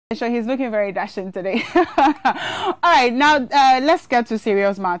So he's looking very dashing today. All right, now let's get to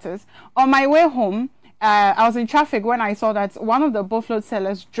serious matters. On my way home, I was in traffic when I saw that one of the bull float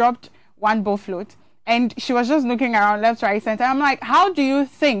sellers dropped one bull float. And she was just looking around left, right, center. I'm like, how do you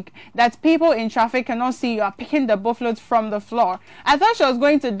think that people in traffic cannot see you are picking the bull float from the floor? I thought she was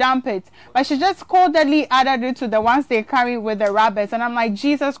going to dump it, but she just coldly added it to the ones they carry with the rabbits. And I'm like,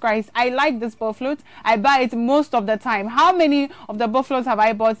 Jesus Christ, I like this bull float. I buy it most of the time. How many of the bull floats have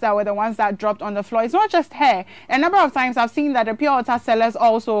I bought that were the ones that dropped on the floor? It's not just her. A number of times I've seen that the pure water sellers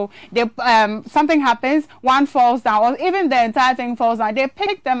also, they something happens, one falls down, or even the entire thing falls down. They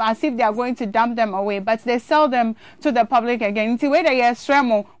pick them as if they are going to dump them away, but they sell them to the public again. Nti we dey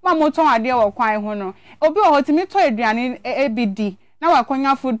stremo wa moton ade wo kwan ho no obi o hotimi to aduane ebidi na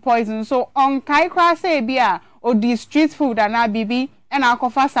wakonya food poison, so on kai kra say bia odi street food ana bibi and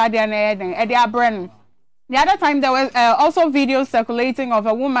akofa sadia na eden e dey abren. The other time there was also videos circulating of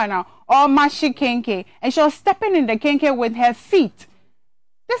a woman or mashi kenke, and she was stepping in the kenke with her feet.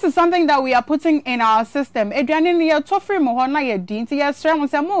 This is something that we are putting in our system. Consider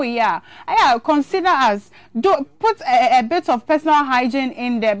us, put a bit of personal hygiene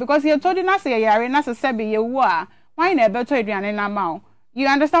in there, because you're told us why never to you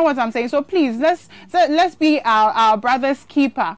understand what I'm saying? So please, let's be our brother's keeper.